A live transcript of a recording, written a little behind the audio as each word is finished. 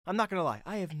I'm not gonna lie.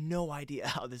 I have no idea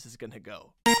how this is gonna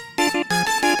go. I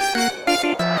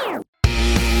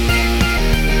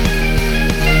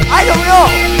don't know.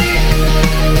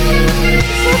 It's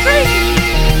so crazy.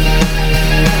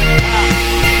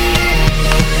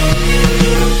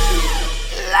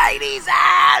 Ladies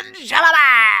and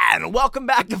gentlemen, welcome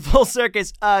back to Full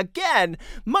Circus again.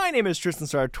 My name is Tristan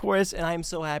Sartoris, and I'm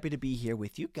so happy to be here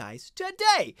with you guys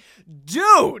today.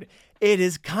 Dude, it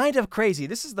is kind of crazy.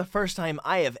 This is the first time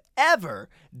I have ever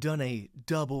done a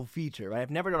double feature. Right? I've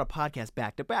never done a podcast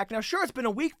back-to-back. Now, sure, it's been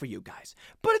a week for you guys,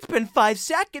 but it's been 5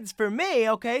 seconds for me,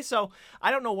 okay? So I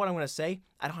don't know what I'm going to say.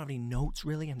 I don't have any notes,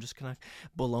 really. I'm just going to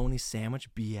bologna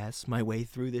sandwich BS my way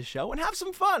through this show and have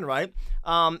some fun, right?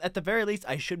 At the very least,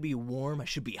 I should be warm. I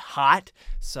should be hot.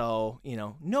 So,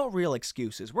 no real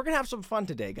excuses. We're going to have some fun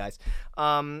today, guys.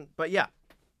 But yeah.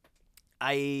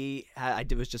 I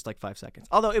did was just like 5 seconds.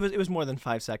 Although it was more than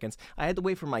 5 seconds. I had to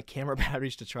wait for my camera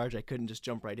batteries to charge. I couldn't just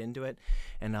jump right into it.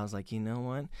 And I was like, you know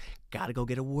what? Gotta go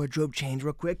get a wardrobe change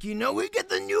real quick. We get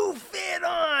the new fit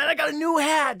on. I got a new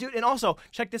hat, dude. And also,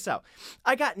 check this out.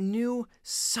 I got new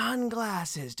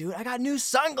sunglasses, dude. I got new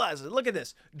sunglasses. Look at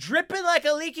this. Dripping like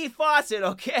a leaky faucet,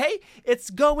 okay? It's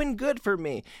going good for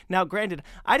me. Now, granted,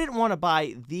 I didn't want to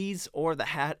buy these or the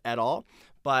hat at all,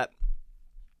 but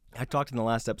I talked in the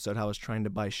last episode how I was trying to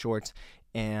buy shorts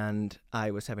and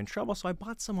I was having trouble, so I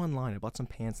bought some online. I bought some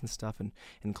pants and stuff and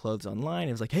clothes online.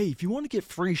 It was like, hey, if you want to get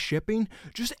free shipping,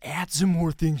 just add some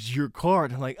more things to your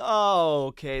cart. I'm like, oh,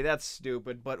 okay, that's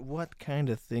stupid, but what kind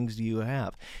of things do you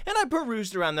have? And I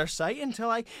perused around their site until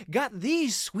I got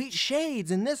these sweet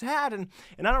shades and this hat, and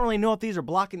I don't really know if these are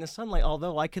blocking the sunlight,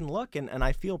 although I can look and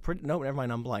I feel pretty, no, never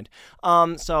mind, I'm blind.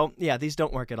 So yeah, these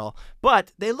don't work at all,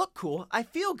 but they look cool. I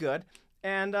feel good.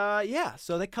 And,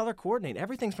 so they color coordinate.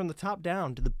 Everything's from the top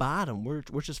down to the bottom. We're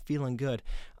just feeling good.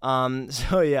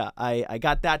 So, yeah, I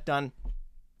got that done.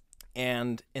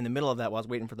 And in the middle of that, while I was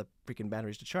waiting for the freaking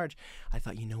batteries to charge, I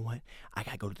thought, you know what? I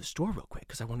got to go to the store real quick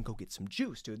because I want to go get some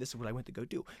juice, dude. This is what I went to go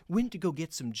do. Went to go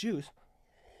get some juice.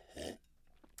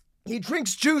 He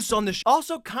drinks juice on the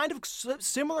also kind of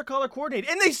similar color coordinate.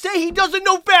 And they say he doesn't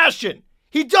know fashion.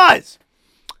 He does.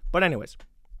 But anyways,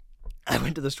 I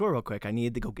went to the store real quick. I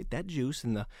needed to go get that juice,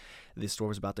 and the store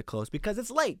was about to close because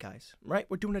it's late, guys, right?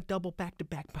 We're doing a double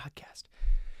back-to-back podcast.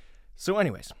 So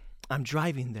anyways, I'm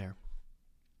driving there,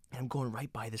 and I'm going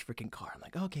right by this freaking car. I'm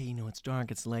like, okay, it's dark,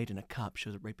 it's late, and a cop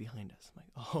shows up right behind us. I'm like,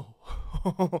 oh,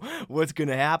 what's going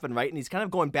to happen, right? And he's kind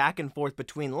of going back and forth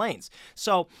between lanes.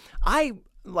 So I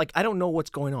don't know what's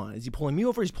going on. Is he pulling me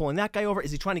over? Is he pulling that guy over?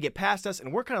 Is he trying to get past us?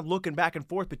 And we're kind of looking back and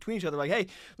forth between each other like, hey,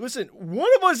 listen, one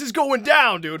of us is going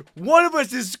down, dude. One of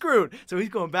us is screwed. So he's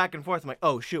going back and forth. I'm like,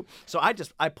 oh, shoot. So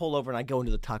I pull over and I go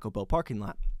into the Taco Bell parking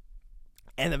lot.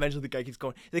 And eventually the guy keeps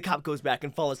going. The cop goes back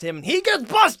and follows him, and he gets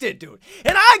busted, dude.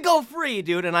 And I go free,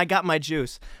 dude, and I got my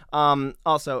juice.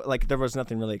 Also, there was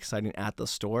nothing really exciting at the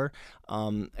store,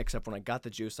 except when I got the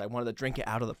juice, I wanted to drink it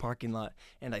out of the parking lot,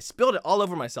 and I spilled it all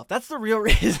over myself. That's the real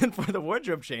reason for the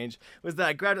wardrobe change, was that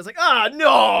I grabbed it. I was like,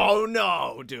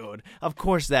 no, dude. Of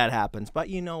course that happens. But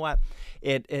you know what?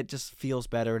 It just feels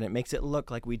better, and it makes it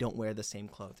look like we don't wear the same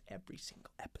clothes every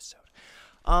single episode.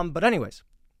 But anyways,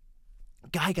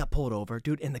 guy got pulled over,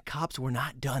 dude, and the cops were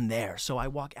not done there. So I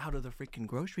walk out of the freaking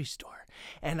grocery store,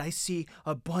 and I see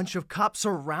a bunch of cops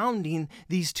surrounding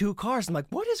these two cars. I'm like,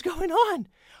 what is going on?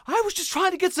 I was just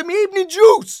trying to get some evening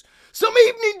juice!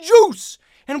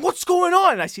 And what's going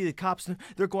on? And I see the cops,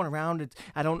 they're going around.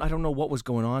 I don't know what was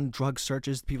going on. Drug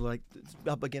searches, people are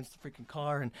up against the freaking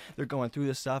car, and they're going through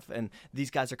this stuff, and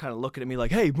these guys are kind of looking at me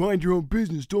like, hey, mind your own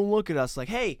business, don't look at us. Like,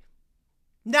 hey,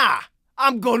 nah.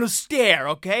 I'm gonna stare,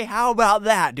 okay? How about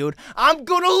that, dude? I'm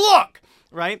gonna look,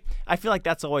 right? I feel like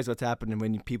that's always what's happening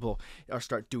when people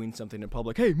start doing something in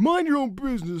public. Hey, mind your own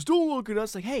business. Don't look at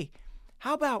us. Like, hey,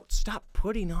 how about stop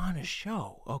putting on a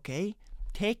show, okay?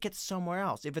 Take it somewhere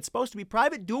else. If it's supposed to be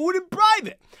private, do it in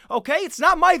private, okay? It's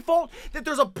not my fault that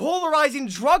there's a polarizing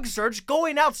drug search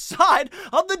going outside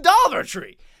of the Dollar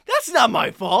Tree. That's not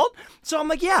my fault. So I'm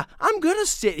like, yeah, I'm going to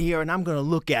sit here and I'm going to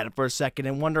look at it for a second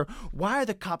and wonder, why are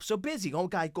the cops so busy? Oh,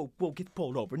 guy, go get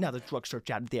pulled over. Now the drug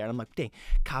search out there. And I'm like, dang,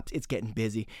 cops, it's getting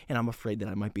busy. And I'm afraid that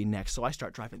I might be next. So I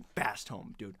start driving fast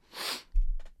home, dude.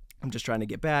 I'm just trying to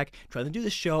get back, trying to do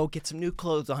the show, get some new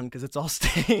clothes on because it's all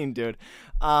stained, dude.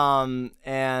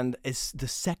 And it's the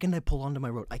second I pull onto my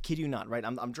road, I kid you not, right?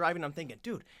 I'm driving, I'm thinking,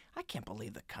 dude, I can't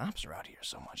believe the cops are out here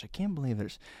so much. I can't believe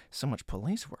there's so much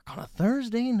police work on a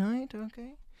Thursday night,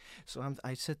 okay? So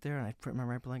I sit there and I put my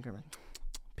right blinker,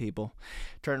 people,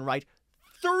 turn right,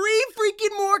 3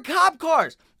 freaking more cop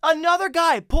cars. Another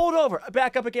guy pulled over,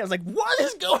 back up again. I was like, what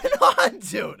is going on,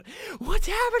 dude? What's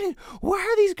happening? Why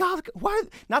are these cops,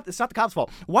 it's not the cops' fault.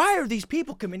 Why are these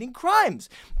people committing crimes?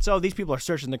 So these people are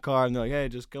searching the car and they're like, hey,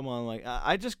 just come on. Like,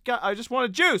 I just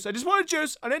wanted juice. I just wanted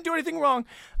juice. I didn't do anything wrong.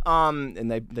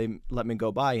 And they let me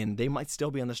go by, and they might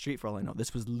still be on the street for all I know.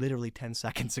 This was literally 10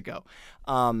 seconds ago.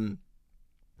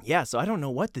 Yeah, so I don't know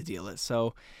what the deal is.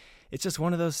 So it's just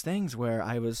one of those things where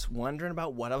I was wondering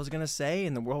about what I was going to say,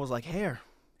 and the world was like, here,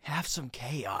 have some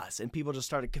chaos. And people just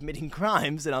started committing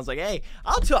crimes, and I was like, hey,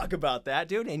 I'll talk about that,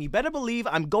 dude. And you better believe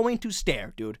I'm going to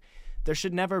stare, dude. There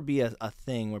should never be a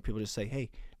thing where people just say, hey,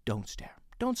 don't stare.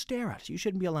 Don't stare at us. You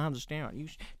shouldn't be allowed to stare at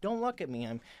us. Don't look at me.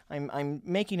 I'm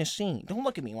making a scene. Don't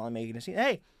look at me while I'm making a scene.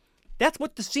 Hey, that's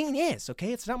what the scene is,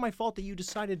 okay? It's not my fault that you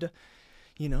decided to,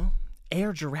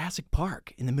 air Jurassic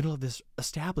Park in the middle of this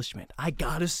establishment. I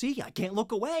gotta see. I can't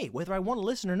look away. Whether I want to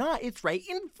listen or not, it's right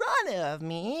in front of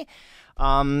me.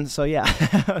 So yeah,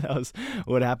 that was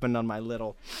what happened on my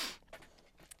little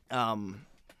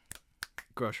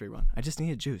grocery run. I just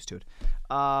needed juice, dude.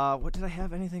 What did I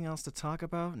have? Anything else to talk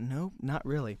about? Nope, not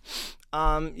really.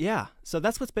 Yeah. So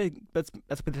that's what's been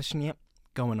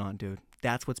going on, dude.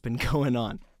 That's what's been going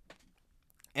on.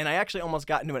 And I actually almost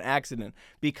got into an accident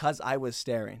because I was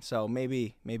staring. So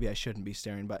maybe I shouldn't be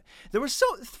staring. But there were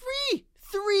three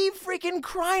freaking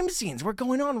crime scenes were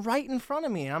going on right in front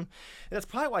of me. And that's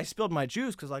probably why I spilled my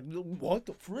juice, because like, what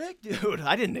the frick, dude?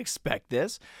 I didn't expect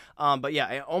this. But yeah,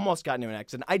 I almost got into an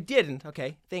accident. I didn't.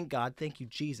 Okay, thank God. Thank you,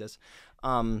 Jesus.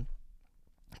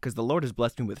 Because the Lord has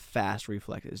blessed me with fast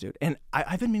reflexes, dude. And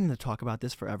I've been meaning to talk about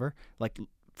this forever. Like,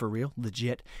 for real,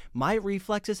 legit. My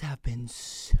reflexes have been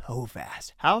so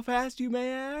fast. How fast, you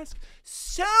may ask?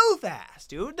 So fast,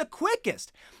 dude. The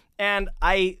quickest. And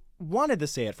I wanted to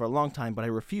say it for a long time, but I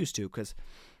refused to because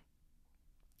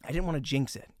I didn't want to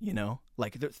jinx it,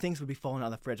 Like, things would be falling out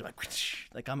of the fridge.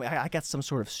 Like I got some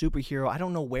sort of superhero. I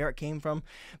don't know where it came from,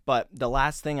 but the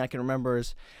last thing I can remember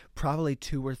is probably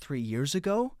 2 or 3 years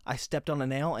ago, I stepped on a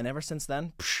nail, and ever since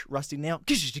then, rusty nail.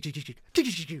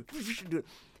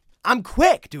 I'm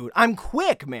quick, dude. I'm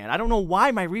quick, man. I don't know why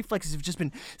my reflexes have just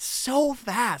been so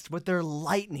fast, but they're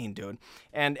lightning, dude.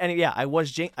 And yeah, I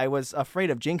was afraid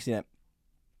of jinxing it.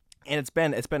 And it's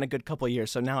been a good couple of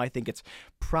years, so now I think it's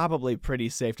probably pretty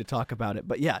safe to talk about it.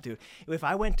 But yeah, dude, if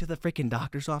I went to the freaking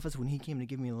doctor's office when he came to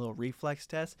give me a little reflex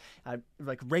test,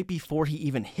 like right before he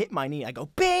even hit my knee, I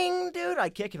go, bing, dude, I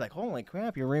kick him like, holy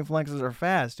crap, your reflexes are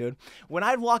fast, dude. When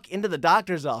I'd walk into the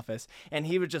doctor's office and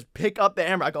he would just pick up the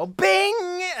hammer, I go, bing,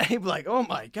 and he'd be like, oh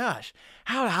my gosh,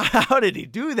 how did he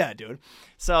do that, dude?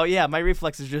 So yeah, my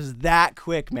reflexes are just that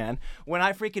quick, man. When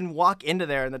I freaking walk into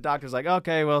there and the doctor's like,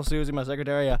 okay, well, Susie, my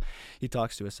secretary, he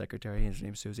talks to his secretary. His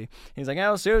name's Susie. He's like,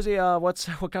 "Oh, Susie, what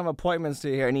kind of appointments do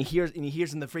you hear?" And he hears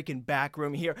in the freaking back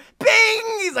room here, bing!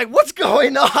 He's like, "What's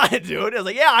going on, dude?" I was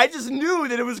like, "Yeah, I just knew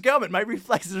that it was coming. My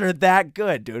reflexes are that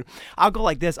good, dude. I'll go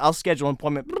like this. I'll schedule an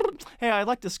appointment. Hey, I'd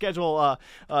like to schedule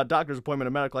a doctor's appointment,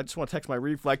 a medical. I just want to text my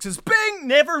reflexes. Bing!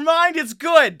 Never mind, it's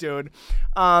good, dude.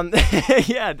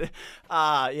 Yeah,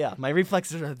 my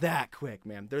reflexes are that quick,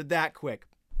 man. They're that quick.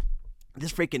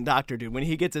 This freaking doctor, dude, when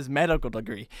he gets his medical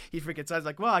degree, he freaking says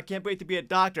like, well, I can't wait to be a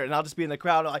doctor. And I'll just be in the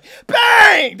crowd like,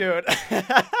 bang, dude.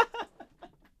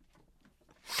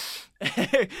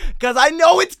 Because I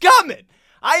know it's coming.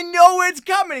 I know it's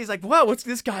coming. He's like, wow, what's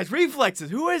this guy's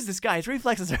reflexes? Who is this guy? His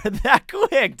reflexes are that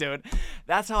quick, dude.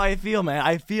 That's how I feel, man.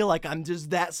 I feel like I'm just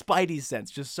that spidey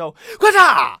sense, just so,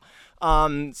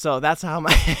 so that's how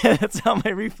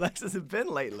my reflexes have been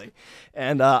lately,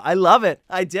 and I love it.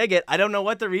 I dig it. I don't know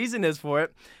what the reason is for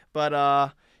it,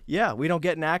 but yeah, we don't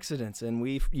get in accidents, and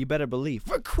you better believe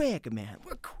we're quick, man.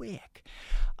 We're quick.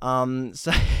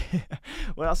 So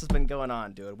what else has been going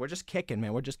on, dude? We're just kicking,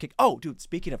 man. We're just kicking. Oh, dude,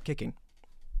 speaking of kicking,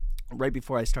 right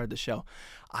before I started the show,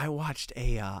 I watched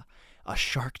a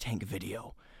Shark Tank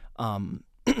video.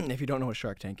 If you don't know what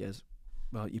Shark Tank is,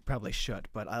 well, you probably should,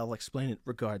 but I'll explain it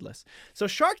regardless. So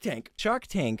Shark Tank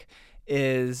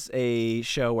is a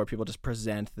show where people just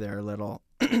present their little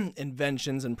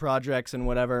inventions and projects and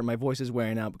whatever. My voice is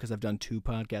wearing out because I've done 2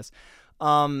 podcasts.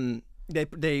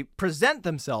 They present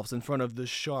themselves in front of the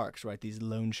sharks, right? These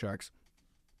loan sharks.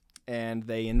 And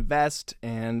they invest,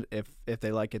 and if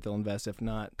they like it, they'll invest. If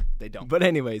not, they don't. But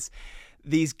anyways,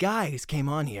 these guys came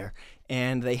on here,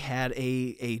 and they had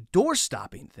a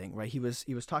door-stopping thing, right? He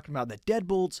was talking about that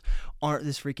deadbolts aren't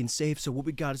this freaking safe, so what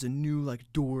we got is a new,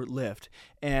 like, door lift.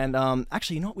 And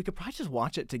actually, you know what? We could probably just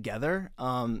watch it together.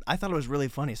 I thought it was really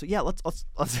funny. So yeah, let's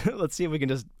see if we can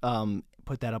just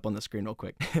put that up on the screen real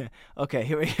quick. Okay,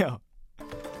 here we go.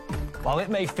 While it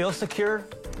may feel secure,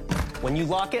 When you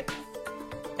lock it,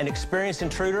 an experienced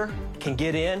intruder can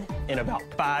get in about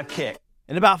 5 kicks.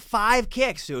 In about 5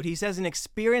 kicks, dude. He says an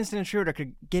experienced intruder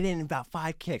could get in about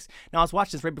 5 kicks. Now, I was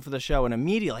watching this right before the show, and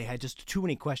immediately I had just too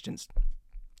many questions.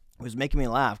 It was making me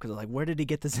laugh because I was like, where did he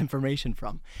get this information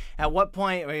from? At what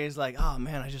point where he's like, oh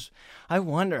man, I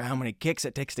wonder how many kicks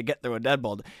it takes to get through a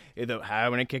deadbolt. How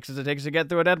many kicks does it take to get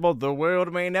through a deadbolt? The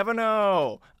world may never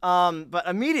know. But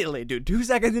immediately, dude, 2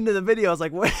 seconds into the video, I was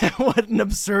like, what an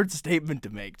absurd statement to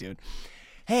make, dude.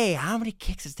 Hey, how many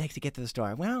kicks does it take to get to the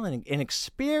store? Well, an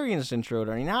experienced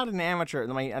intruder, not an amateur.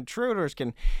 My intruders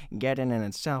can get in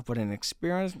itself, but an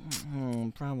experienced,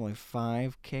 probably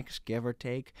 5 kicks, give or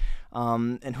take.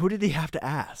 And who did he have to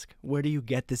ask? Where do you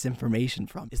get this information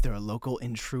from? Is there a local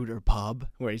intruder pub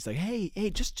where he's like, hey,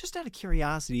 just out of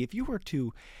curiosity, if you were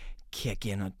to kick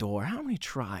in a door, how many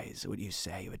tries would you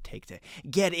say it would take to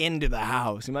get into the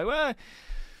house? I'm like, well,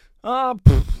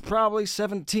 probably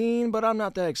 17, but I'm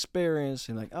not that experienced.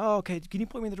 And like, oh, okay, can you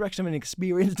point me in the direction of an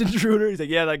experienced intruder? He's like,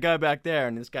 yeah, that guy back there.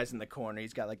 And this guy's in the corner.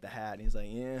 He's got like the hat. And he's like,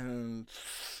 yeah.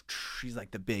 He's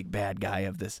like the big bad guy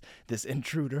of this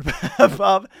intruder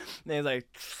pub. And he's like,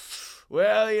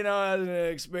 well, as an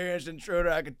experienced intruder,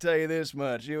 I could tell you this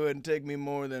much. It wouldn't take me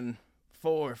more than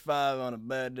 4 or 5 on a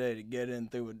bad day to get in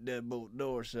through a deadbolt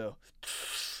door, so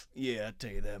yeah, I'll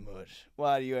tell you that much.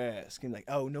 Why do you ask? And like,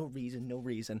 oh, no reason.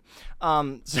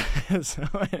 So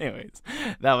anyways,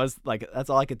 that's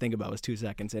all I could think about was 2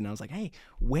 seconds. And I was like, hey,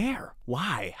 where?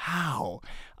 Why? How?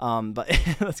 But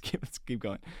let's keep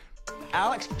going.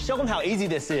 Alex, show them how easy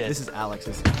this is. This is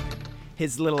Alex's,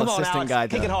 his little Come on, assistant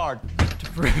Alex, guy. kick it hard.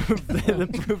 To prove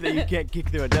that you can't kick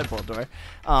through a deadbolt door.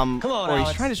 Come on, or Alex.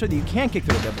 He's trying to show that you can kick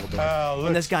through a deadbolt door.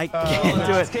 And this guy can't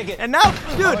do Alex, it. kick it. And now,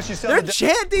 dude, they're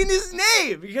chanting his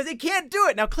name because he can't do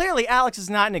it. Now, clearly, Alex is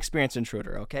not an experienced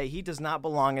intruder, okay? He does not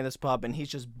belong in this pub, and he's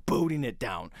just booting it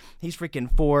down. He's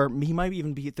freaking 4. He might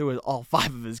even be through all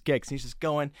 5 of his kicks. He's just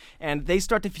going, and they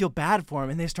start to feel bad for him,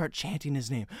 and they start chanting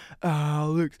his name.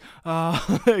 Alex,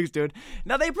 dude.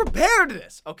 Now, they prepared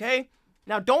this, okay?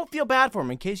 Now, don't feel bad for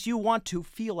him. In case you want to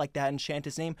feel like that and chant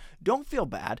his name, don't feel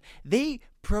bad. They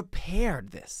prepared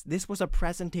this. This was a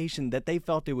presentation that they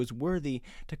felt it was worthy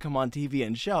to come on TV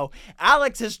and show.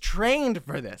 Alex is trained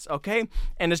for this, okay?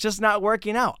 And it's just not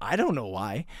working out. I don't know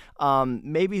why.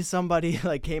 Maybe somebody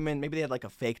came in, maybe they had a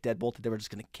fake deadbolt that they were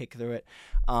just going to kick through it.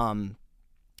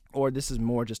 Or this is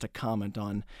more just a comment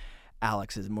on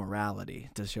Alex's morality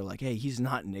to show hey, he's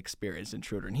not an experienced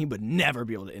intruder and he would never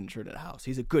be able to intrude at a house.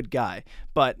 He's a good guy.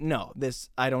 But no,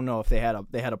 I don't know if they had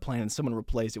a plan and someone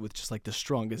replaced it with just the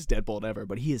strongest deadbolt ever,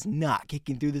 but he is not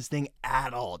kicking through this thing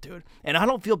at all, dude. And I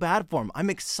don't feel bad for him. I'm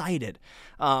excited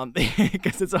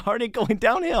because it's already going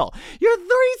downhill. You're 30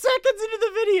 seconds into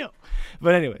the video.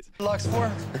 But anyways. Lux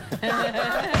 4.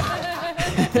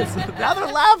 Now they're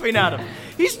laughing at him.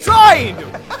 He's trying,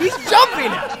 dude. He's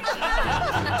jumping at him.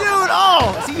 Dude,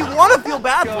 see, you want to feel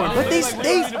bad for him, but they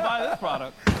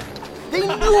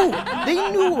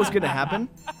knew what was going to happen.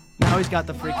 Now he's got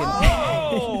the freaking...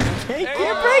 He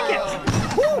can't break it.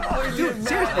 Dude,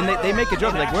 seriously. And they make a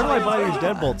joke, where do I buy these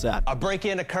deadbolts at? A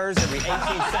break-in occurs every 18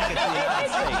 seconds in the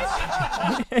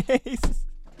United States.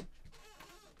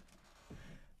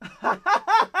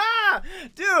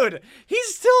 Dude, he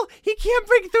can't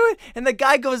break through it. And the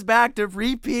guy goes back to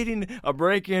repeating a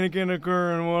break-in can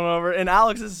occur and whatever. And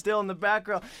Alex is still in the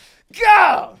background.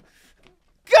 Go!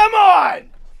 Come on!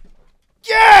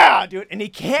 Yeah, dude. And he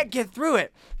can't get through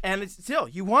it. And it's still,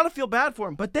 you want to feel bad for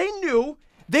him. But they knew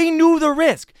the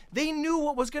risk. They knew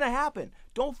what was going to happen.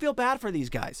 Don't feel bad for these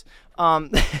guys.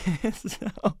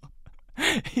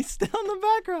 He's still in the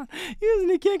background.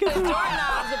 He can't get through it.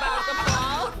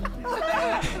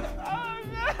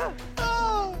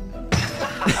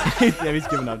 Yeah, he's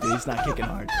giving up, dude. He's not kicking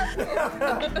hard.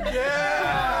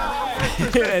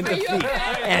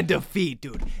 And defeat,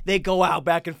 dude. They go out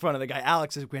back in front of the guy.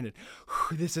 Alex is granted.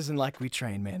 This isn't like we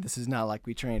trained, man. This is not like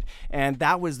we trained. And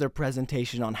that was their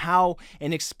presentation on how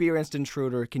an experienced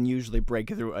intruder can usually break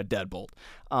through a deadbolt.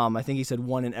 I think he said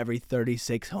 1 in every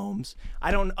 36 homes.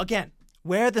 Again,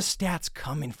 where are the stats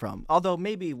coming from? Although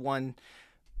maybe one,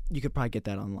 you could probably get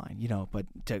that online, but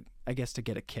I guess to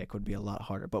get a kick would be a lot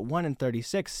harder. But 1 in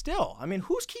 36 still. I mean,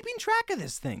 who's keeping track of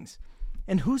these things?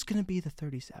 And who's going to be the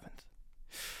 37th?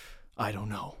 I don't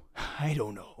know.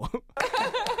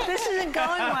 This isn't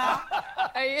going well.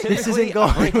 This isn't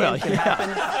going well. Can happen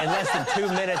in less than 2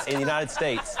 minutes in the United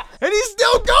States. And he's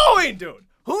still going, dude.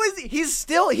 Who is he? He's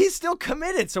still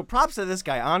committed. So props to this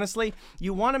guy. Honestly,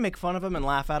 you want to make fun of him and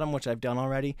laugh at him, which I've done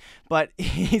already, but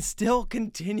he's still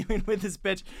continuing with his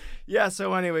bitch. Yeah,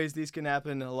 so anyways, these can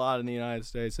happen a lot in the United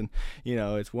States, and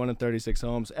it's 1 in 36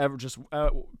 homes, ever just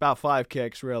about 5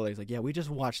 kicks really. He's like, yeah, we just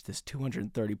watched this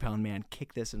 230-pound man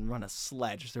kick this and run a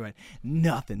sledge through it.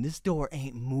 Nothing. This door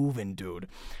ain't moving, dude.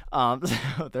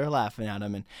 So they're laughing at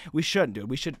him, and we shouldn't, dude.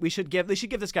 They should give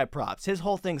this guy props. His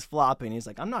whole thing's flopping. He's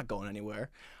like, I'm not going anywhere.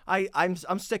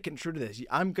 I'm sticking true to this.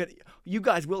 You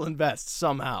guys will invest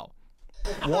somehow.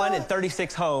 1 in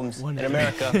 36 homes in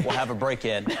America will have a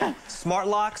break-in. Smart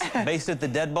locks based at the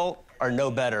deadbolt are no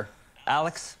better.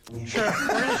 Alex? Sure.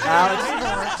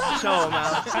 Alex, show him,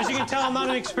 Alex. As you can tell, I'm not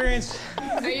an experiencent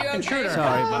intruder.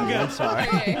 Sorry, I'm good. I'm sorry.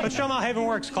 Okay. But show them how Haven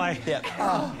works, Clay.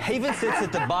 Yeah. Haven sits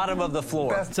at the bottom of the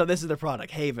floor. So this is the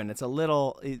product, Haven. It's a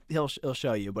little, he'll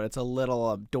show you, but it's a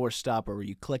little door stopper where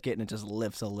you click it and it just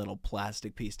lifts a little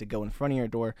plastic piece to go in front of your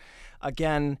door.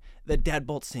 Again, the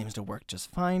deadbolt seems to work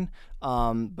just fine,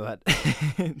 but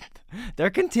they're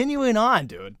continuing on,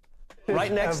 dude.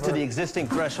 Right next to the existing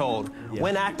threshold.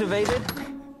 When activated,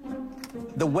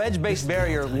 the wedge-based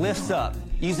barrier lifts up.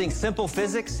 Using simple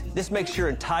physics, this makes your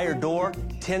entire door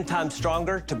 10 times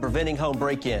stronger to preventing home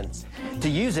break-ins. To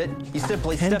use it, you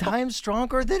simply 10 times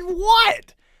stronger than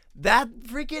what? That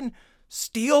freaking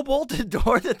steel-bolted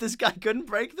door that this guy couldn't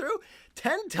break through?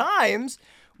 10 times?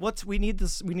 We need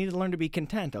to learn to be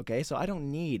content, okay? So I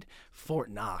don't need Fort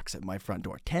Knox at my front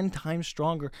door. 10 times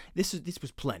stronger. This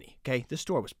was plenty, okay? This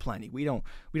door was plenty. We don't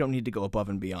need to go above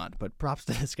and beyond, but props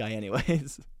to this guy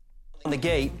anyways. on the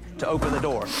gate to open the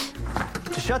door.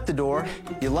 To shut the door,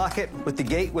 you lock it with the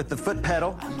gate with the foot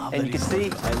pedal, and you can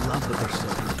see I love that they're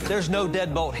so there's no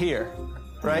deadbolt here,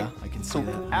 right? Yeah, I can see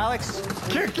that. Alex,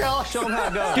 kick out, show him how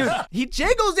it goes. Dude, he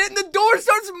jiggles it and the door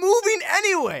starts moving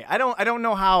anyway. I don't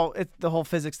know how the whole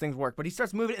physics things work, but he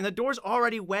starts moving and the door's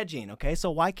already wedging, okay?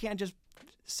 So why can't I just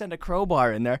send a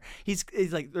crowbar in there? He's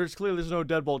like, there's no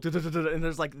deadbolt, and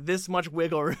there's like this much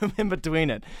wiggle room in between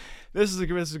it. This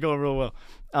is going real well.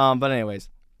 But anyways,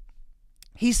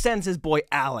 he sends his boy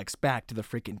Alex back to the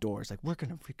freaking door. He's like, we're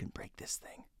gonna freaking break this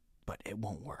thing. But it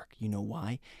won't work. You know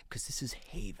why? Because this is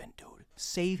Haven, dude.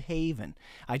 Save Haven.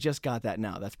 I just got that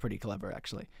now. That's pretty clever,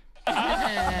 actually.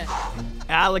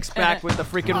 Alex back with the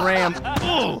freaking ram.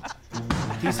 Ooh.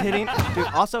 He's hitting, dude,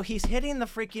 also he's hitting the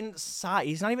freaking side.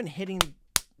 He's not even hitting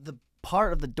the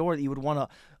part of the door that you would want to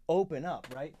open up,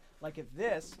 right? Like if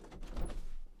this,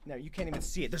 no, you can't even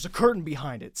see it. There's a curtain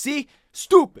behind it. See?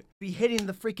 Stupid. Be hitting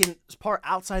the freaking part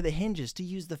outside the hinges to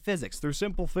use the physics. Through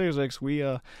simple physics, we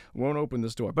won't open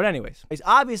this door. But anyways,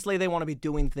 obviously they want to be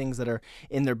doing things that are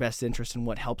in their best interest and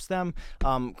what helps them.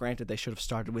 Granted, they should have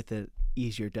started with an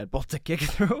easier deadbolt to kick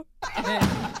through.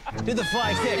 Do the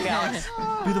flying kick, Alex.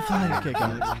 Do the flying kick,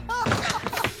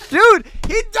 Alex. Dude,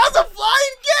 he does a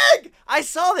flying kick! I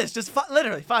saw this just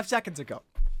literally 5 seconds ago.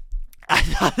 I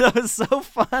thought that was so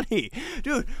funny.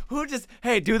 Dude,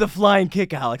 hey, do the flying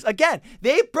kick, Alex. Again,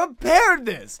 they prepared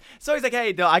this. So he's like,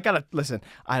 hey, no, I gotta, listen,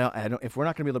 I don't, if we're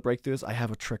not gonna be able to break through this, I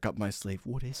have a trick up my sleeve.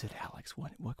 What is it, Alex?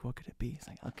 What could it be? He's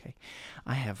like, okay,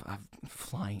 I have a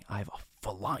flying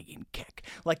kick.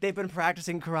 Like they've been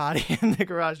practicing karate in the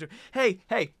garage. Hey,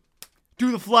 do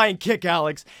the flying kick,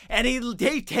 Alex. And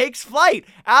he takes flight.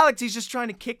 Alex, he's just trying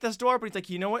to kick this door, but he's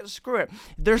like, you know what? Screw it.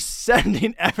 They're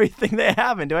sending everything they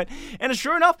have into it. And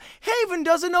sure enough, Haven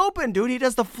doesn't open, dude. He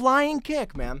does the flying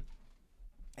kick, man.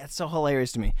 That's so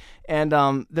hilarious to me. And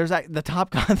there's the top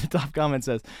comment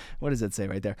says, what does it say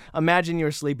right there? Imagine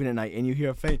you're sleeping at night and you hear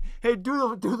a faint, hey,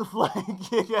 do the flying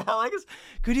kick, Alex.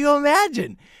 Could you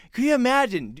imagine?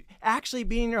 Actually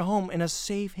being in your home in a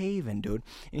safe haven, dude?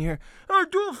 And you hear, hey,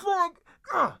 do the flying.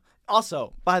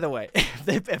 Also, by the way, if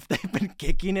they've been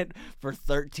kicking it for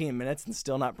 13 minutes and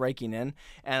still not breaking in,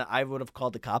 and I would have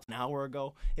called the cops an hour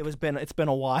ago. It's been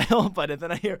a while, but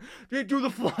then I hear, they do the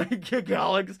flying kick,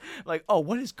 Alex. Like, oh,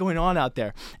 what is going on out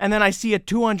there? And then I see a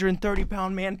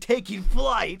 230-pound man taking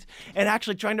flight and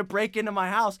actually trying to break into my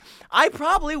house. I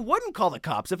probably wouldn't call the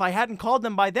cops. If I hadn't called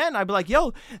them by then, I'd be like,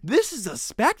 yo, this is a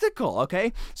spectacle,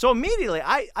 okay? So immediately,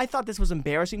 I thought this was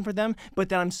embarrassing for them, but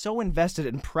then I'm so invested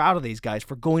and proud of these guys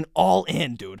for going all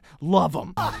in, dude. Love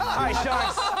them. All right,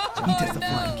 Sharks. He does the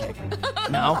flying kick.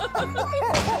 No.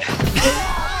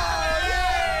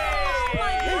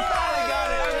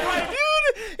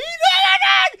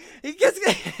 He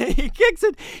kicks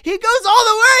it. He goes all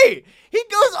the way. He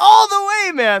goes all the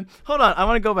way, man. Hold on. I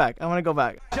want to go back.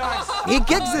 He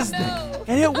kicks this thing,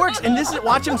 and it works. And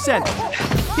watch him send.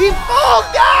 He falls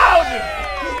down.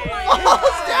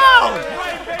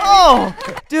 Oh,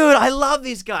 dude, I love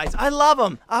these guys. I love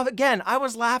them. Again, I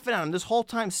was laughing at him this whole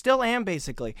time, still am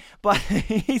basically, but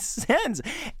he sends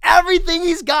everything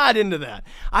he's got into that.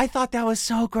 I thought that was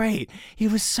so great. He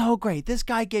was so great. This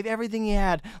guy gave everything he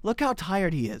had. Look how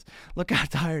tired he is. Look how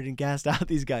tired and gassed out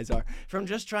these guys are from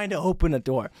just trying to open a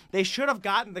door. They should have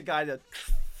gotten the guy that...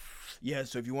 Yeah,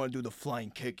 so if you want to do the flying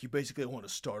kick, you basically want to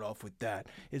start off with that.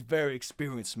 It's a very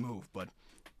experienced move, but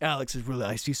Alex is really,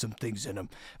 I see some things in him.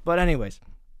 But anyways,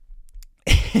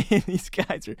 these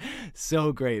guys are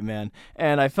so great, man.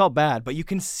 And I felt bad, but you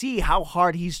can see how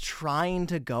hard he's trying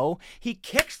to go. He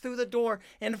kicks through the door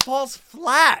and falls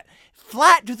flat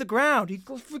to the ground. He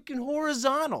goes freaking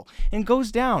horizontal and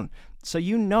goes down. So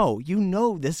you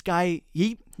know this guy,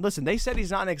 listen, they said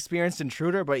he's not an experienced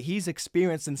intruder, but he's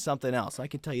experienced in something else. I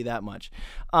can tell you that much.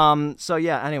 So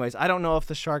yeah, anyways, I don't know if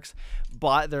the Sharks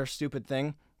bought their stupid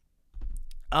thing.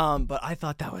 But I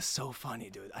thought that was so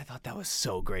funny, dude. I thought that was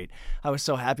so great. I was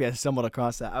so happy I stumbled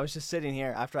across that. I was just sitting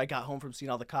here after I got home from seeing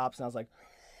all the cops, and I was like,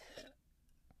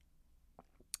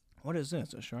 what is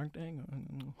this, a Shark Tank?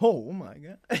 Oh my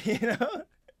God. You know?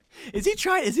 Is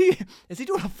he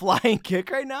doing a flying kick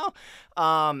right now?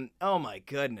 Oh my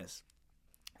goodness.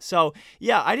 So,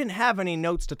 yeah, I didn't have any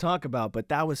notes to talk about, but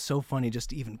that was so funny just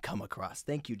to even come across.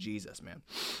 Thank you, Jesus, man.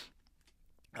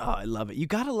 Oh, I love it. You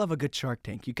gotta love a good Shark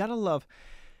Tank. You gotta love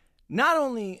not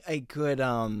only a good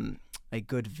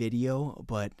video,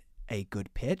 but a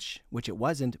good pitch, which it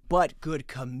wasn't, but good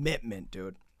commitment,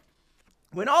 dude.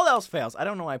 When all else fails, I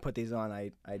don't know why I put these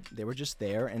on. They were just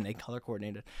there and they color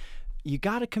coordinated. You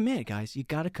gotta commit, guys. You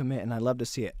gotta commit, and I love to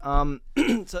see it.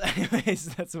 So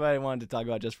anyways, that's what I wanted to talk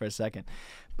about just for a second.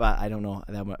 But I don't know.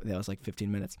 That was like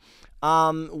 15 minutes.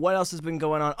 What else has been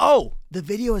going on? Oh, the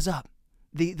video is up.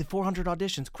 The 400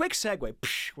 auditions. Quick segue.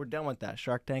 Psh, we're done with that.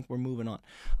 Shark Tank. We're moving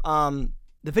on.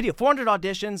 The video, 400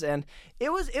 auditions, and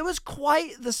it was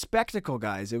quite the spectacle,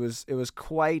 guys. It was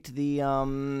quite the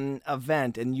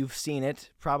event, and you've seen it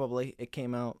probably. It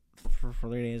came out for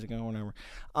 3 days ago, whatever.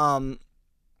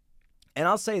 And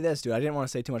I'll say this, dude. I didn't want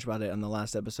to say too much about it on the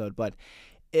last episode, but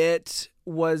it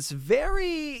was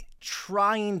very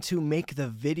trying to make the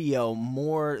video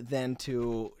more than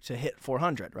to hit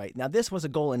 400, right? Now, this was a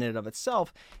goal in and of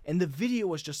itself, and the video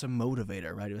was just a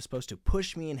motivator, right? It was supposed to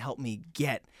push me and help me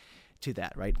get to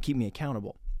that, right? Keep me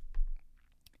accountable.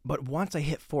 But once I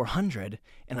hit 400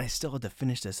 and I still had to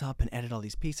finish this up and edit all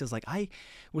these pieces, like I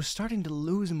was starting to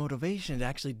lose motivation to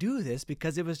actually do this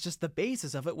because it was just the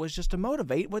basis of it was just to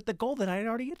motivate with the goal that I had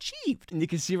already achieved. And you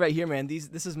can see right here, man,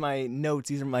 this is my notes.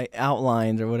 These are my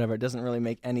outlines or whatever. It doesn't really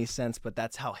make any sense, but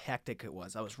that's how hectic it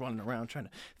was. I was running around trying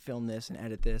to film this and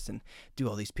edit this and do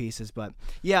all these pieces. But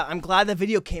yeah, I'm glad the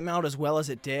video came out as well as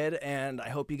it did, and I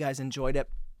hope you guys enjoyed it.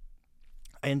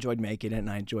 I enjoyed making it, and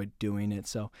I enjoyed doing it.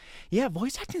 So, yeah,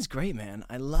 voice acting is great, man.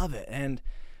 I love it. And,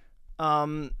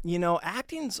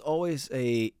 acting's always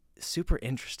a super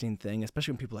interesting thing,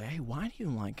 especially when people are like, hey, why do you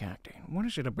like acting? What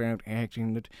is it about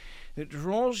acting that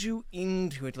draws you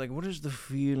into it? Like, what is the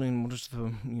feeling? What is the,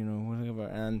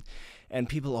 whatever? And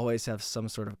people always have some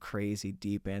sort of crazy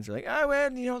deep answer. Like,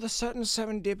 the certain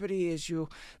serendipity as you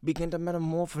begin to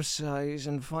metamorphosize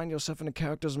and find yourself in a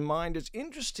character's mind. It's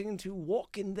interesting to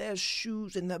walk in their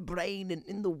shoes, in their brain, and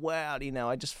in the world.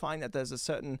 I just find that there's a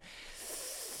certain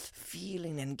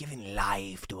feeling and giving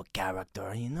life to a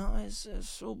character. It's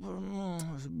super,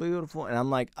 it's beautiful. And I'm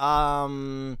like,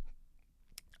 I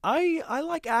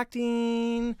like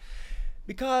acting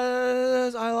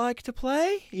because I like to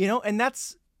play, and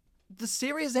that's the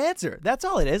serious answer. That's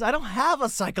all it is. I don't have a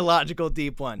psychological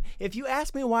deep one. If you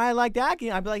ask me why I liked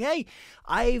acting, I'd be like, hey,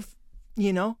 I've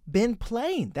been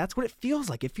playing. That's what it feels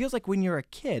like. It feels like when you're a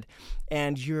kid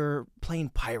and you're playing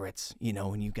pirates,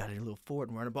 when you got a little fort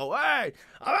and running a boat. Hey,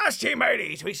 I'm us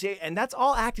teammates, we see. And that's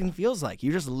all acting feels like.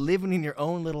 You're just living in your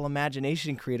own little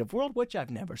imagination, creative world, which I've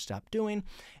never stopped doing.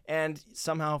 And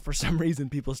somehow, for some reason,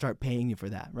 people start paying you for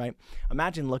that, right?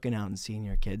 Imagine looking out and seeing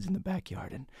your kids in the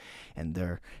backyard and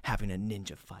they're having a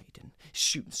ninja fight and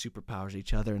shooting superpowers at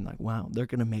each other and like, wow, they're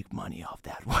going to make money off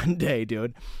that one day,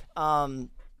 dude.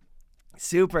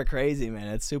 Super crazy, man.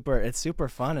 It's super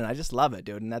fun, and I just love it,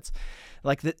 dude. And that's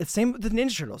like the same with the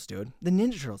Ninja Turtles, dude. The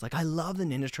Ninja Turtles, like I love the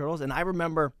Ninja Turtles, and I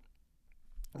remember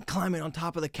climbing on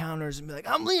top of the counters and be like,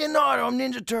 I'm Leonardo, I'm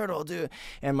Ninja Turtle, dude.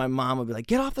 And my mom would be like,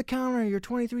 get off the counter, you're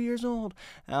 23 years old.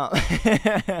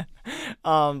 But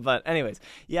anyways,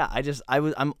 yeah,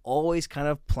 I'm always kind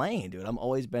of playing, dude. I'm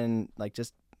always been like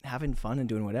just having fun and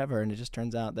doing whatever. And it just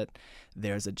turns out that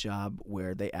there's a job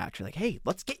where they actually like, hey,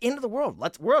 let's get into the world.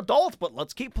 We're adults, but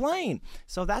let's keep playing.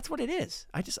 So that's what it is.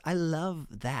 I love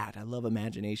that. I love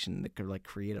imagination, the like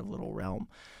creative little realm.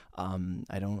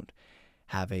 I don't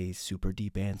have a super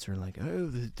deep answer like, oh,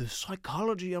 the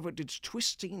psychology of it's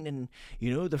twisting and,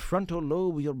 the frontal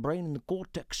lobe of your brain and the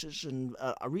cortexes and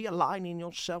realigning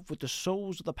yourself with the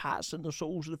souls of the past and the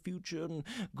souls of the future and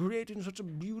creating such a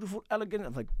beautiful, elegant.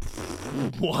 I'm like,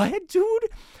 what, dude?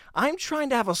 I'm trying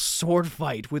to have a sword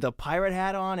fight with a pirate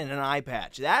hat on and an eye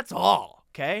patch. That's all,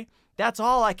 okay? That's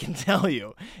all I can tell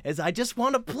you is I just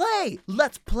want to play.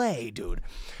 Let's play, dude.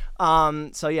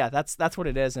 So yeah, that's what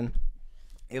it is. And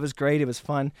it was great. It was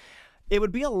fun. It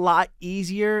would be a lot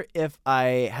easier if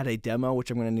I had a demo,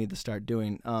 which I'm going to need to start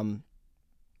doing.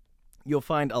 You'll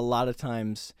find a lot of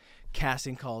times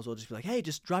casting calls will just be like, hey,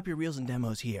 just drop your reels and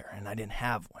demos here. And I didn't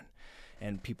have one.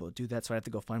 And people do that, so I have to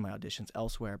go find my auditions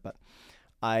elsewhere. But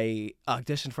I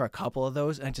auditioned for a couple of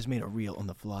those, and I just made a reel on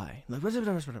the fly. Like, I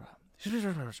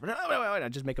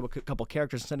just make up a couple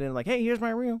characters and send it in like, hey, here's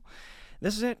my reel.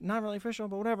 This is it. Not really official,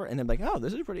 but whatever. And then like, oh,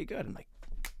 this is pretty good. I'm like,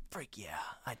 freak yeah,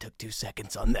 I took 2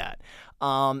 seconds on that.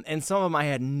 And some of them I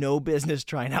had no business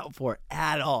trying out for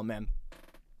at all, man.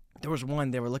 There was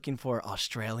one, they were looking for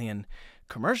Australian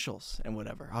commercials and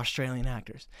whatever, Australian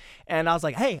actors. And I was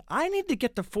like, hey, I need to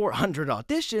get to 400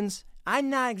 auditions.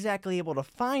 I'm not exactly able to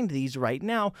find these right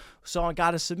now, so I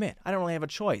got to submit. I don't really have a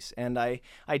choice. And I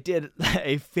did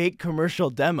a fake commercial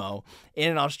demo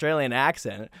in an Australian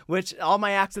accent, which all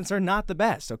my accents are not the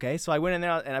best, okay? So I went in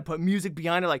there and I put music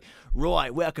behind it like,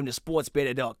 right, welcome to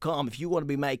sportsbetter.com. If you want to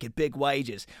be making big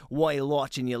wages while you're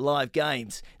watching your live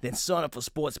games, then sign up for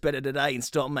SportsBetter today and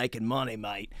start making money,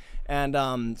 mate. And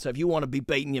so if you want to be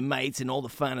beating your mates in all the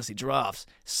fantasy drafts,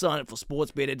 sign up for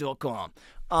sportsbetter.com.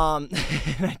 And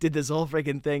I did this whole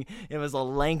freaking thing. It was a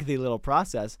lengthy little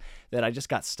process that I just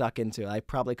got stuck into. I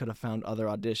probably could have found other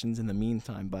auditions in the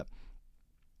meantime, but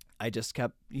I just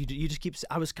kept. You just keep.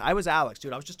 I was Alex,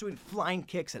 dude. I was just doing flying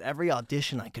kicks at every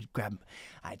audition I could grab.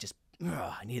 I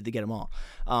needed to get them all.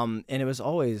 And it was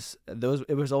always those.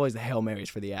 It was always the Hail Marys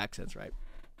for the accents, right?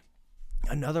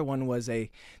 Another one was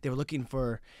they were looking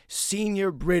for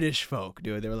senior British folk,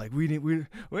 dude. They were like, we're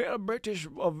a British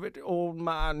old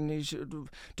man needs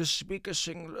to speak a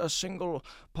single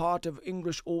part of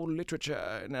English old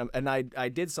literature. And I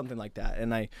did something like that.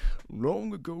 And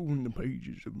long ago in the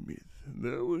pages of myth,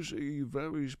 there was a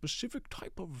very specific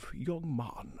type of young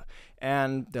man.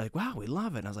 And they're like, wow, we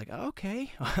love it. And I was like,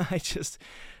 okay.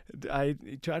 I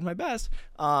tried my best.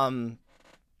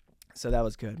 So that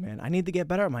was good, man. I need to get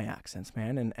better at my accents,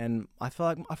 man. And I feel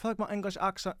like my English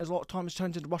accent is a lot of times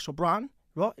turns into Russell Brand.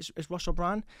 Right? It's Russell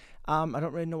Brand. I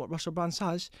don't really know what Russell Brand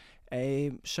says.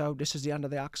 So this is the end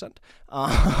of the accent.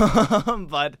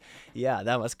 But yeah,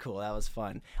 that was cool. That was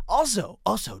fun. Also,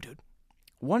 dude,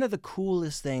 one of the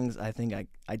coolest things I think I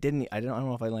don't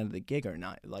know if I landed the gig or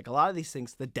not. Like a lot of these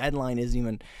things, the deadline isn't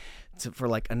even for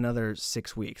like another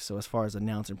 6 weeks. So as far as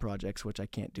announcing projects, which I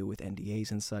can't do with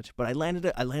NDAs and such, but I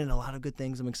landed a lot of good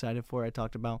things I'm excited for. I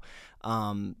talked about,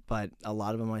 but a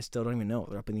lot of them I still don't even know.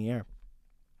 They're up in the air.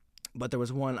 But there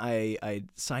was one I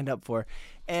signed up for,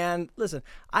 and listen,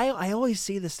 I always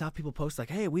see the stuff people post like,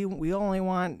 hey, we only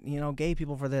want gay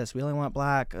people for this, we only want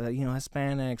black,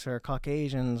 Hispanics or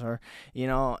Caucasians or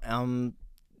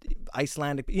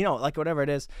Icelandic, like whatever it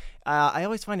is. I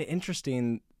always find it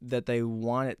interesting that they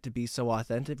want it to be so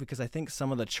authentic because I think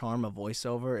some of the charm of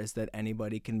voiceover is that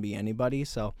anybody can be anybody.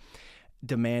 So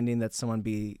demanding that someone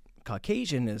be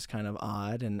Caucasian is kind of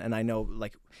odd, and I know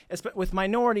like with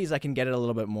minorities I can get it a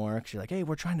little bit more because you're like, hey,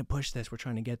 we're trying to push this, we're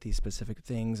trying to get these specific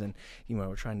things, and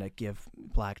we're trying to give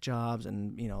black jobs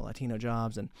and Latino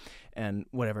jobs and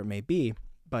whatever it may be.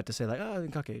 But to say like, oh,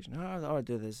 I'm Caucasian, oh, I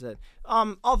do this, that.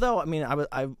 Although I mean,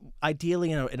 I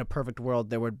ideally in a perfect world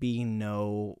there would be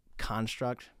no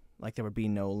construct, like there would be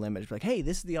no limit. Like, hey,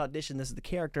 this is the audition, this is the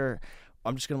character.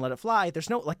 I'm just gonna let it fly.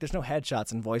 There's no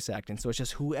headshots in voice acting, so it's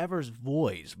just whoever's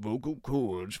voice, vocal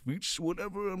cords, fits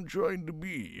whatever I'm trying to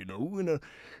be. In a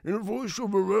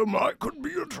voiceover realm, I could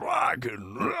be a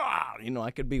dragon. I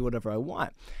could be whatever I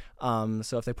want.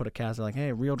 So if they put a cast, they're like,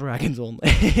 hey, real dragons only.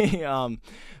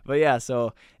 But yeah,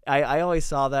 so I always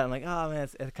saw that. I'm like, oh man,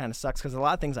 it kind of sucks because a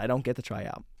lot of things I don't get to try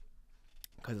out.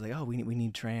 Because like, oh, we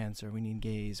need trans or we need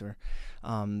gays or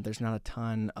there's not a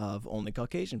ton of only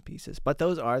Caucasian pieces, but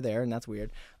those are there, and that's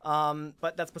weird.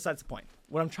 But that's besides the point.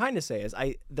 What I'm trying to say is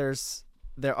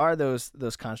there are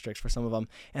those constructs for some of them,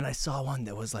 and I saw one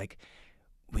that was like,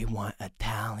 we want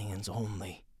Italians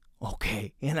only,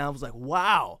 okay, and I was like,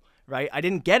 wow, right? I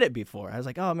didn't get it before. I was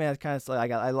like, oh man, it's kind of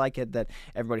like I like it that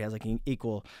everybody has like an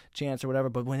equal chance or whatever.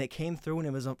 But when it came through and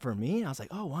it was up for me, I was like,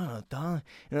 oh wow, darling,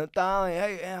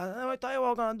 hey, let me tell you what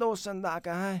we're gonna do, Sandaka,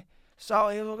 hey. So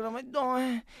here's what I'm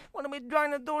doing. What am I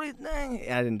trying to do this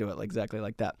thing? I didn't do it exactly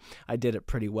like that. I did it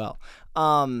pretty well,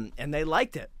 and they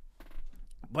liked it.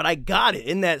 But I got it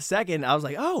in that second. I was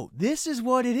like, oh, this is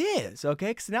what it is,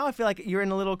 okay? Because now I feel like you're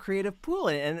in a little creative pool,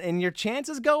 and your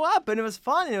chances go up, and it was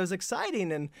fun, and it was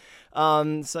exciting.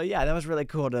 And so, yeah, that was really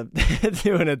cool to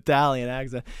do an Italian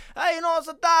accent. Hey, you know, it's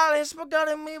Italian,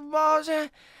 spaghetti meatballs.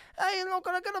 Hey, you know,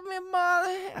 gonna get a meatball.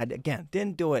 I, again,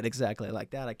 didn't do it exactly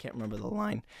like that. I can't remember the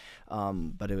line,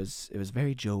 but it was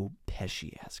very Joe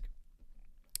Pesci-esque.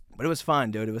 But it was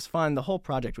fun, dude. It was fun. The whole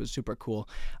project was super cool.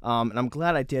 And I'm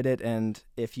glad I did it. And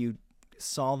if you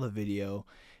saw the video,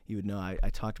 you would know I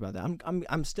talked about that.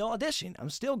 I'm still auditioning. I'm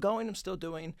still going. I'm still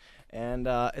doing. And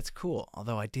it's cool.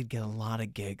 Although I did get a lot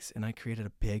of gigs, and I created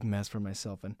a big mess for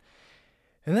myself. And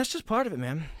that's just part of it,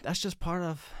 man. That's just part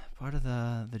of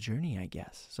the journey, I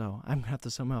guess. So I'm gonna have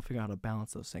to somehow figure out how to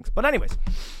balance those things. But anyways,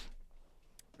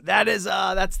 that is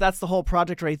that's the whole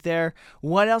project right there.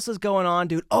 What else is going on,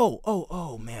 dude?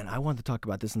 Oh man, I wanted to talk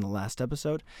about this in the last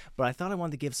episode, but I thought I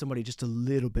wanted to give somebody just a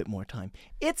little bit more time.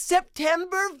 It's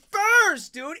September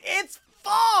 1st, dude. It's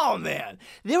fall, man.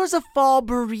 There was a fall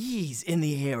breeze in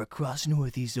the air across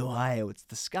northeast Ohio.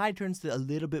 The sky turns a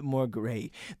little bit more gray.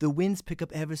 The winds pick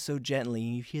up ever so gently,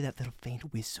 and you hear that little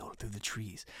faint whistle through the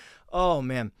trees. Oh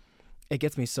man. It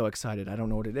gets me so excited. I don't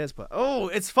know what it is, but oh,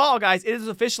 it's fall, guys. It is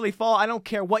officially fall. I don't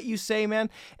care what you say, man.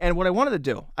 And what I wanted to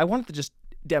do, I wanted to just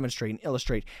demonstrate and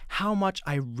illustrate how much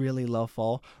I really love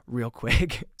fall real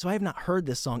quick. So I have not heard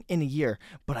this song in a year,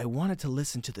 but I wanted to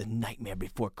listen to the Nightmare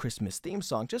Before Christmas theme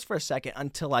song just for a second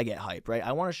until I get hyped, right?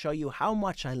 I want to show you how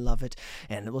much I love it.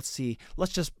 And let's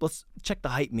check the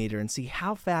hype meter and see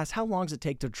how long does it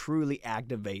take to truly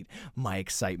activate my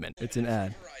excitement. It's an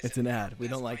ad. It's an ad. We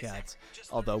don't like ads,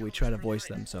 although we try to voice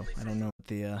them, so I don't know what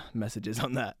the message is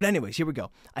on that. But anyways, here we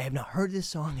go. I have not heard this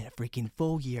song in a freaking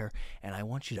full year, and I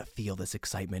want you to feel this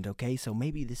excitement, okay? So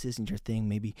maybe this isn't your thing.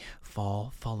 Maybe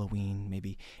fall, Halloween,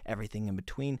 maybe everything in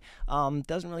between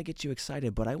doesn't really get you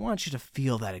excited, but I want you to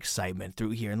feel that excitement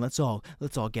through here, and let's all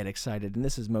get excited. And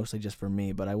this is mostly just for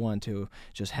me, but I want to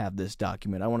just have this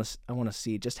document. I want to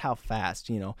see just how fast,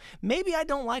 maybe I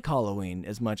don't like Halloween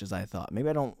as much as I thought. Maybe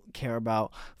I don't care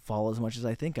about fall as much as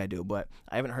I think I do, but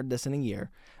I haven't heard this in a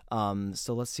year.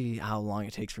 So let's see how long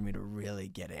it takes for me to really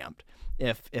get amped.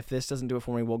 If this doesn't do it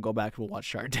for me, we'll go back and we'll watch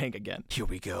Shark Tank again. Here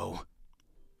we go.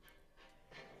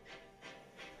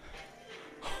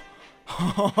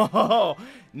 Oh,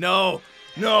 no,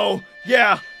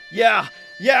 yeah.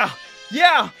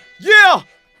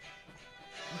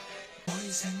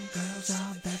 Boys and girls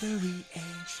of every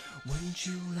age, wouldn't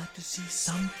you like to see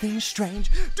something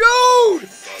strange? Dude! The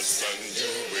sun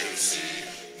you will see.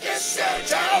 It's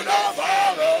the town of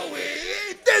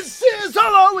Halloween. This is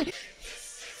Halloween.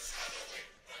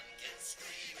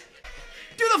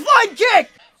 Do the flying kick!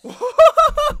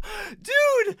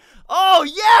 Dude! Oh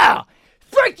yeah!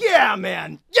 Frick yeah,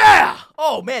 man! Yeah!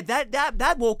 Oh man,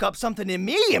 that woke up something in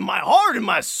me, in my heart, in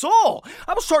my soul.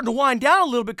 I was starting to wind down a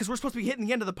little bit because we're supposed to be hitting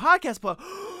the end of the podcast, but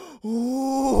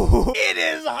ooh, it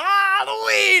is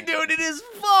Halloween, dude! It is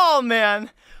fall, man!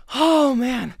 Oh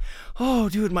man. Oh,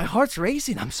 dude, my heart's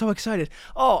racing. I'm so excited.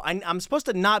 Oh, I'm supposed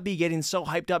to not be getting so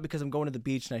hyped up because I'm going to the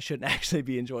beach and I shouldn't actually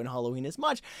be enjoying Halloween as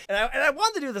much. And I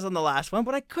wanted to do this on the last one,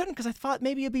 but I couldn't because I thought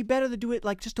maybe it'd be better to do it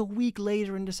like just a week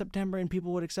later into September and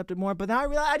people would accept it more. But now I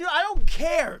realize I don't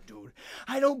care, dude.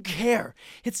 I don't care.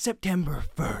 It's September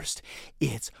 1st.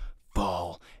 It's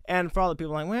fall. And for all the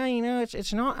people like, well,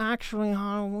 it's not actually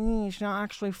Halloween. It's not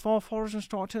actually fall. Fall doesn't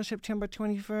start till September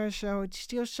 21st, so it's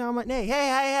still summer.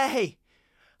 Hey.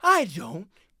 I don't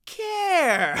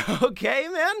care, okay,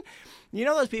 man? You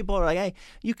know those people are like, hey,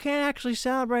 you can't actually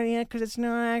celebrate it because it's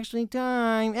not actually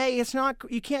time. Hey,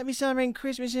 you can't be celebrating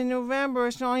Christmas in November.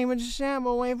 It's not even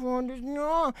December. Wait for it.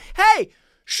 No. Hey,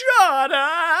 shut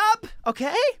up,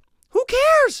 okay? Who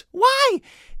cares? Why?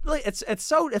 Like, it's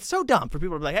so dumb for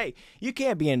people to be like, hey, you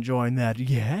can't be enjoying that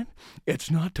yet.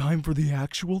 It's not time for the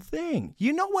actual thing.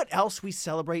 You know what else we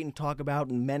celebrate and talk about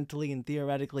and mentally and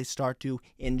theoretically start to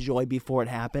enjoy before it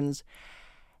happens?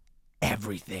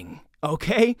 Everything.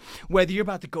 Okay? Whether you're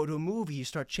about to go to a movie, you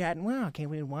start chatting, wow, I can't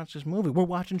wait to watch this movie. We're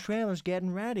watching trailers,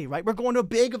 getting ready, right? We're going to a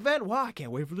big event. Wow, I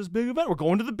can't wait for this big event. We're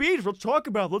going to the beach. Let's talk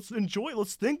about it. Let's enjoy it.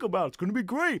 Let's think about it. It's going to be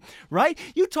great, right?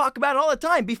 You talk about it all the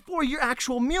time. Before your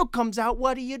actual meal comes out,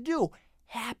 what do?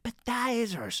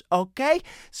 appetizers, okay?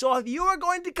 So if you are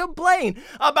going to complain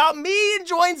about me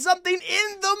enjoying something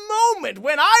in the moment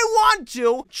when I want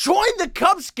to, join the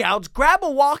Cub Scouts, grab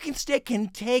a walking stick,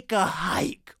 and take a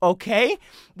hike, okay?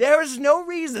 There is no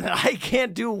reason that I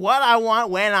can't do what I want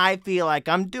when I feel like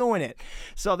I'm doing it.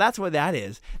 So that's what that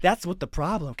is. That's what the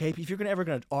problem, okay? If you're ever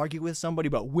going to argue with somebody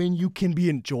about when you can be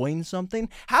enjoying something,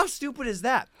 how stupid is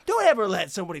that? Don't ever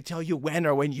let somebody tell you when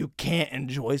or when you can't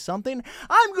enjoy something.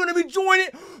 I'm going to be enjoying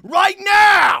it right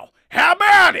now. How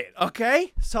about it?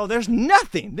 Okay? So there's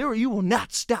nothing. You will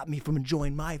not stop me from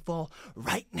enjoying my fall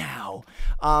right now.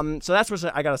 So that's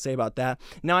what I got to say about that.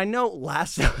 Now, I know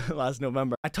last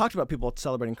November, I talked about people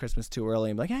celebrating Christmas too early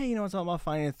and be like, hey, it's all about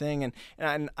finding a thing.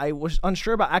 And I was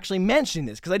unsure about actually mentioning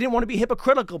this because I didn't want to be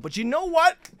hypocritical. But you know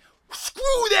what?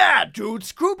 Screw that, dude.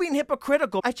 Screw being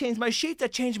hypocritical. I changed my sheets, I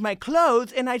changed my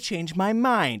clothes, and I changed my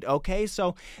mind, okay?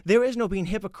 So there is no being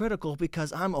hypocritical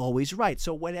because I'm always right.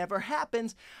 So whatever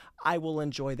happens, I will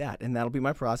enjoy that, and that'll be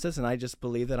my process, and I just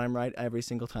believe that I'm right every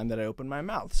single time that I open my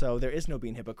mouth. So there is no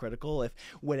being hypocritical. If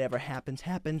whatever happens,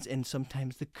 happens, and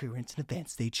sometimes the currents and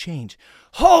events, they change.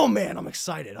 Oh, man, I'm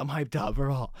excited. I'm hyped up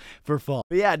for fall.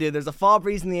 But yeah, dude, there's a fall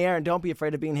breeze in the air, and don't be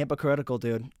afraid of being hypocritical,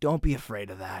 dude. Don't be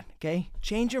afraid of that, okay?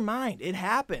 Change your mind. It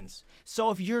happens. So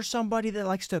if you're somebody that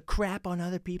likes to crap on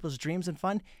other people's dreams and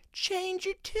fun, change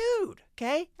your tune,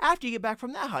 okay? After you get back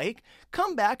from that hike,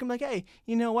 come back and be like, hey,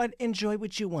 you know what? Enjoy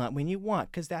what you want when you want,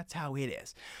 because that's how it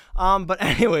is. But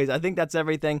anyways, I think that's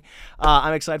everything.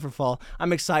 I'm excited for fall.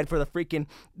 I'm excited for the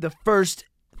first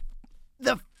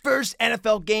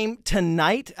NFL game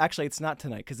tonight. Actually, it's not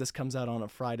tonight because this comes out on a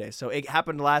Friday. So it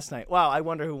happened last night. Wow, I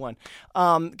wonder who won.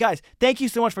 Guys, thank you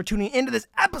so much for tuning into this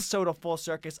episode of Full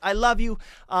Circus. I love you,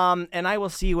 and I will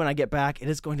see you when I get back. It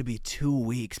is going to be 2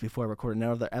 weeks before I record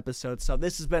another episode. So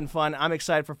this has been fun. I'm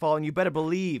excited for fall, and you better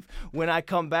believe when I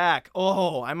come back,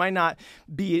 I might not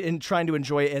be trying to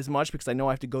enjoy it as much because I know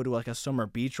I have to go to like a summer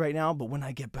beach right now. But when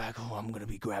I get back, I'm going to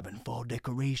be grabbing fall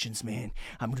decorations, man.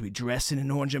 I'm going to be dressing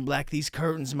in orange and black. These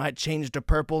curtains might change to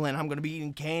purple, and I'm going to be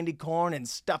eating candy corn and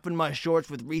stuffing my shorts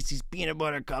with Reese's peanut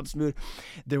butter cups, dude.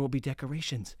 There will be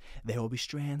decorations. There will be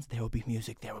strands. There will be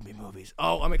music. There will be movies.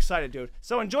 Oh, I'm excited, dude.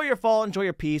 So enjoy your fall. Enjoy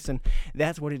your peace, and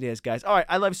that's what it is, guys. All right,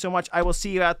 I love you so much. I will see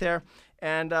you out there.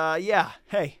 And, yeah.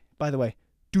 Hey, by the way,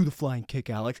 do the flying kick,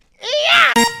 Alex.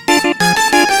 Yeah!